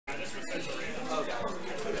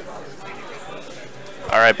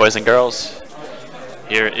Alright, boys and girls,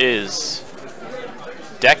 here is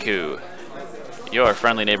Deku, your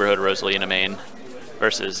friendly neighborhood Rosalina main,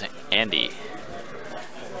 versus Andy.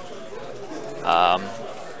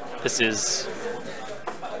 This is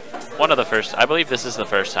one of the first, I believe this is the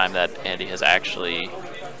first time that Andy has actually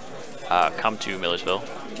come to Millersville.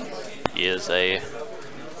 He is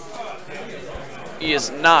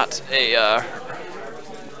not a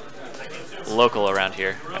local around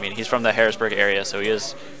here. I mean, he's from the Harrisburg area, so he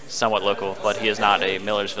is somewhat local, but he is not a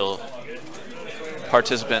Millersville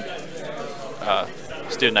participant,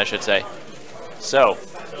 student, I should say. So,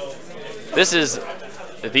 this is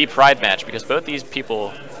the Pride match because both these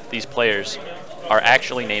people, these players, are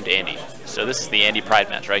actually named Andy. So this is the Andy Pride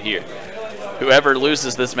match right here. Whoever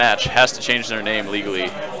loses this match has to change their name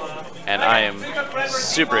legally, and I am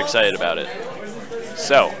super excited about it.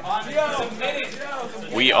 So,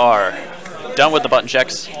 we are done with the button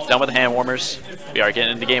checks, done with the hand warmers. We are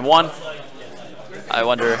getting into game one. I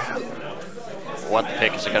wonder what the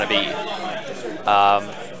picks are going to be.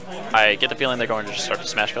 I get the feeling they're going to just start to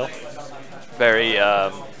smash kill. Very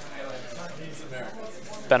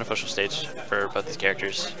beneficial stage for both these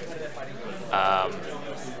characters.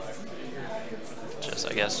 Just,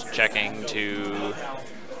 I guess, checking to...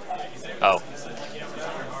 Oh.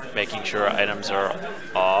 Making sure items are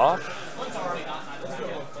off.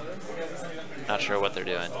 Not sure what they're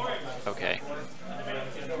doing. Okay.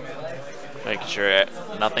 Making sure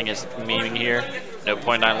nothing is memeing here. No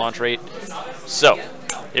 .9 launch rate. So,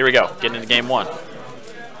 here we go. Getting into game one.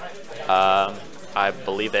 I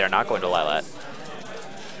believe they are not going to allow that.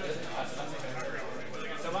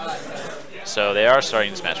 So they are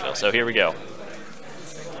starting to Smashville. So here we go.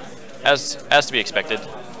 As to be expected,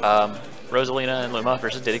 Rosalina and Luma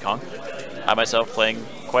versus Diddy Kong. I myself playing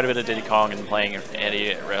quite a bit of Diddy Kong and playing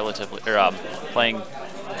Andy relatively, or playing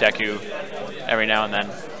Deku every now and then,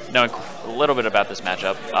 knowing a little bit about this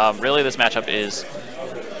matchup. Really, this matchup is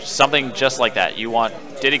something just like that. You want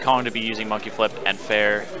Diddy Kong to be using Monkey Flip and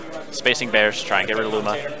fair spacing bears to try and get rid of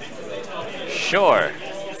Luma. Sure.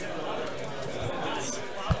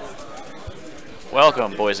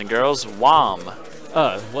 Welcome, boys and girls. Wham.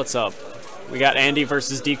 What's up? We got Andy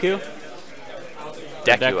versus Deku?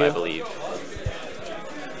 Deku, I believe.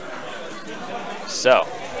 So,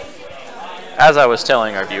 as I was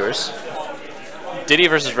telling our viewers, Diddy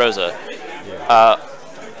versus Rosa.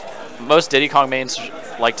 Most Diddy Kong mains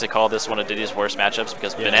like to call this one of Diddy's worst matchups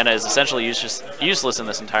because Banana is essentially useless in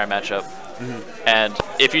this entire matchup. And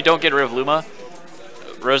if you don't get rid of Luma,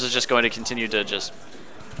 Rosa's just going to continue to just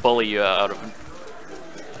bully you out of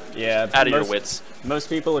your wits. Most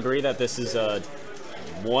people agree that this is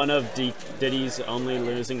one of Diddy's only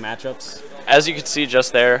losing matchups. As you can see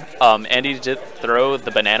just there, Andy did throw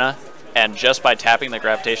the banana, and just by tapping the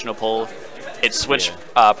gravitational pull, it switched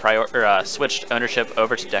switched ownership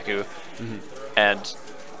over to Deku, and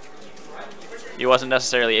he wasn't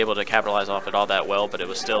necessarily able to capitalize off it all that well, but it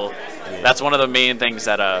was still. That's one of the main things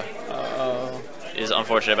that is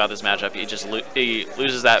unfortunate about this matchup. He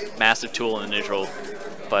loses that massive tool in the neutral,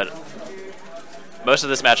 but most of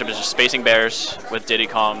this matchup is just spacing bears with Diddy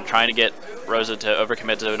Kong, trying to get Rosa to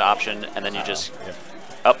overcommit to an option, and then you just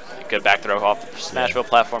good back throw off the Smashville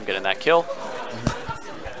platform, getting that kill.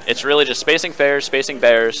 It's really just spacing fairs, spacing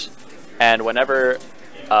bears, and whenever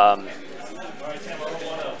the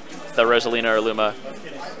Rosalina or Luma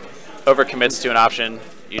overcommits to an option,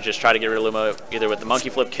 you just try to get rid of Luma either with the monkey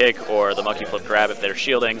flip kick or the monkey flip grab if they're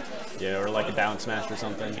shielding. Yeah, or like a down smash or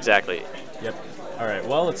something. Exactly. Yep. All right,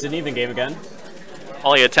 well, it's an even game again.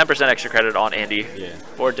 Only a 10% extra credit on Andy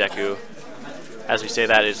for Deku. As we say,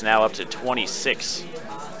 that is now up to 26.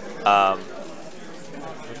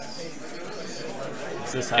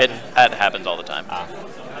 It happens all the time.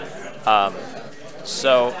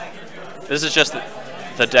 So this is just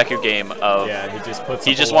the Deku game of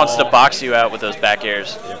he just wants to box you out with those back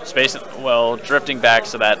airs, drifting back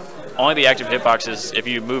so that only the active hitboxes, if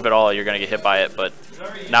you move at all, you're going to get hit by it, but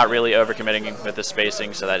not really overcommitting with the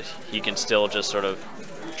spacing so that he can still just sort of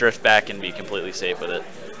drift back and be completely safe with it.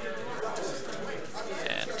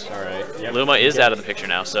 And Luma is out of the picture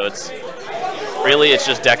now, so it's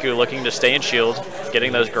just Deku looking to stay in shield,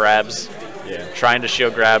 getting those grabs, trying to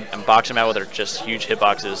shield grab and box him out with just huge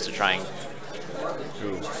hitboxes to try and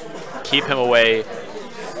keep him away,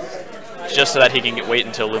 just so that he can wait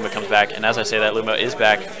until Luma comes back. And as I say that, Luma is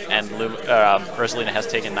back, and Rosalina has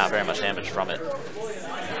taken not very much damage from it.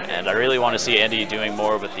 And I really want to see Andy doing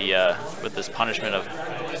more with the with this punishment of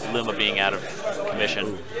Luma being out of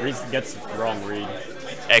commission. Reed gets the wrong read.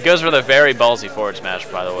 It goes for the very ballsy forward smash,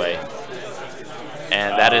 by the way.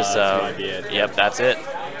 And that is, might be it. Yep, that's it.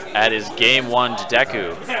 That is game 1 to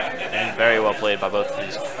Deku. And very well played by both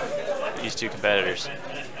these two competitors.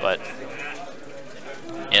 But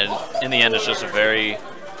in the end, it's just a very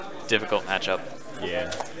difficult matchup.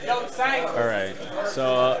 Yeah. Alright,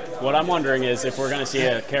 so what I'm wondering is if we're going to see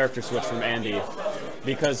a character switch from Andy,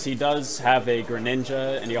 because he does have a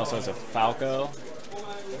Greninja and he also has a Falco.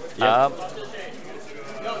 Yep.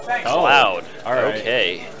 Cloud. All right.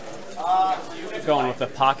 Okay. Going with the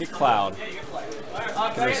Pocket Cloud.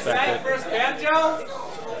 Can respect it.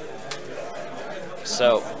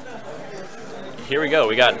 So, here we go.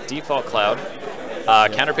 We got default Cloud.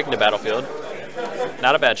 Counterpicking the battlefield.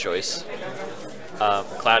 Not a bad choice.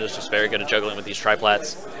 Cloud is just very good at juggling with these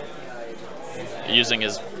triplats. Using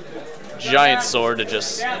his giant sword to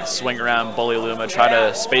just swing around, bully Luma, try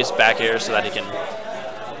to space back air so that he can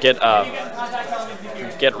get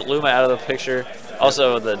Luma out of the picture.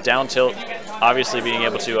 Also, the down tilt, obviously being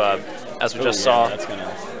able to, as we just saw,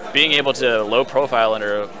 being able to low profile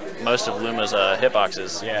under most of Luma's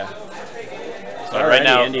hitboxes. Yeah. But right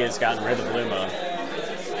now, Andy has gotten rid of Luma.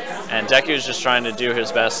 And Deku's just trying to do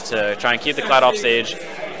his best to try and keep the Cloud off stage,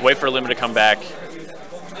 wait for Luma to come back.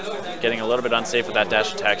 Getting a little bit unsafe with that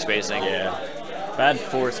dash attack spacing. Yeah. Bad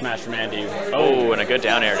forward smash from Andy. Oh, and a good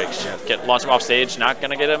down air to launch him off stage. Not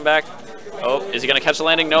going to get him back. Oh, is he going to catch the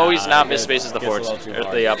landing? No, he's not. Misspaces the forward,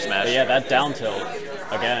 the up smash. But yeah, that down tilt,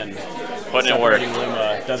 again. Putting in work.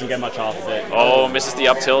 Luma doesn't get much off of it. Oh, misses the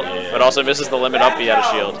up tilt, but also misses the limit up. He had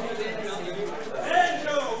a shield.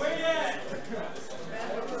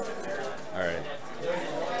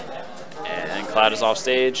 Cloud is off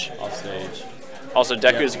stage. Also,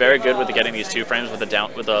 Deku is very good with getting these 2 frames with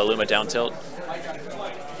the Luma down tilt.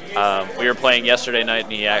 We were playing yesterday night,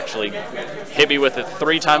 and he actually hit me with it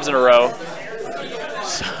 3 times in a row.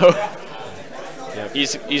 So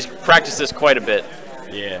he's practiced this quite a bit.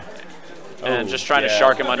 Yeah. And just trying to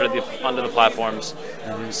shark him under the platforms.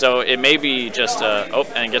 So it may be just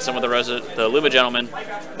and gets him with the Luma Gentleman.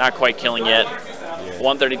 Not quite killing yet.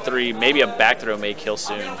 133. Maybe a back throw may kill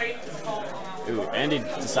soon. Ooh, Andy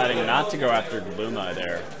deciding not to go after Luma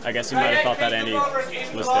there. I guess he might have thought that Andy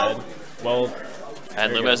was dead. Well,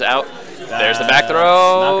 and Luma's out. There's the back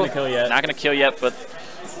throw. Not gonna kill yet. Not gonna kill yet, but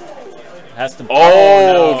has to.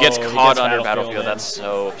 Oh, no. Gets caught under battlefield. That's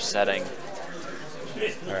so upsetting.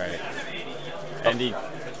 All right. Andy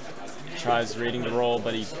tries reading the roll,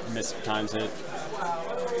 but he mistimes it.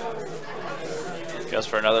 Goes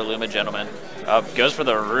for another Luma Gentleman. Goes for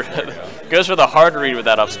the hard read with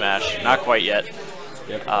that up smash. Not quite yet.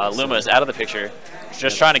 Luma is out of the picture.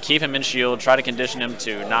 Just trying to keep him in shield. Try to condition him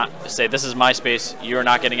to not say, "This is my space. You are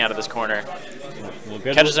not getting out of this corner." Well,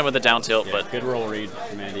 Catches him with a down tilt, but good roll read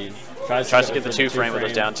from Andy. Tries to get the 2 frame with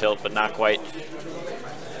his down tilt, but not quite.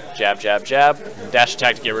 Jab, jab, jab. Dash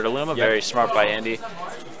attack to get rid of Luma. Very smart by Andy.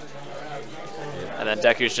 And then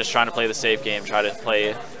Deku's just trying to play the safe game. Try to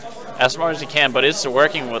play as smart as he can, but it's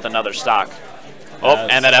working with another stock. Oh,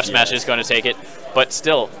 and that F smash is going to take it. But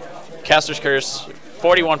still, Caster's Curse,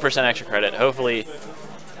 41% extra credit. Hopefully,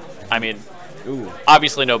 I mean,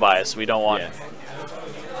 obviously no bias. We don't want.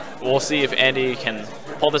 We'll see if Andy can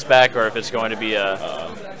pull this back or if it's going to be a.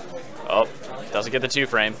 Oh, doesn't get the 2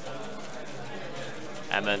 frame.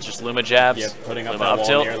 And then just Luma jabs. Yep, putting up Luma that up wall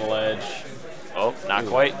tilt. Near the ledge. Oh, not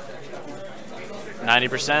quite.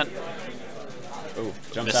 90%. Ooh,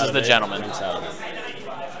 this is the Gentleman. Jumps out of it.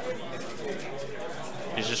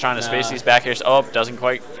 He's just trying to space these back airs. Oh, doesn't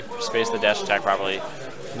quite space the dash attack properly.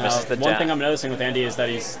 Misses the one thing I'm noticing with Andy is that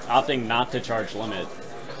he's opting not to charge limit.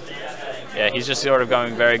 Yeah, he's just sort of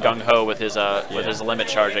going very gung-ho with his limit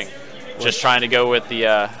charging. Just trying to go with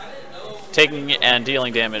the taking and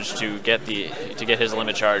dealing damage to get his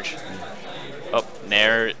limit charge. Oh,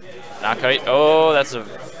 Nair, not quite. Oh, that's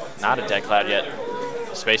not a dead Cloud yet.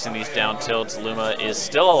 Spacing these down tilts. Luma is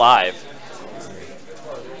still alive.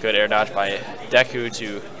 Good air dodge by Deku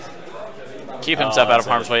to keep himself out of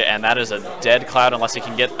harm's way, and that is a dead Cloud unless he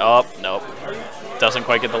can get up. Nope. Doesn't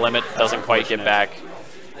quite get the limit. Doesn't quite get back.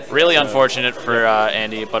 Really unfortunate for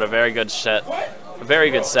Andy, but a very good set. A very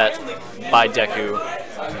good set by Deku.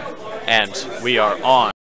 And we are on.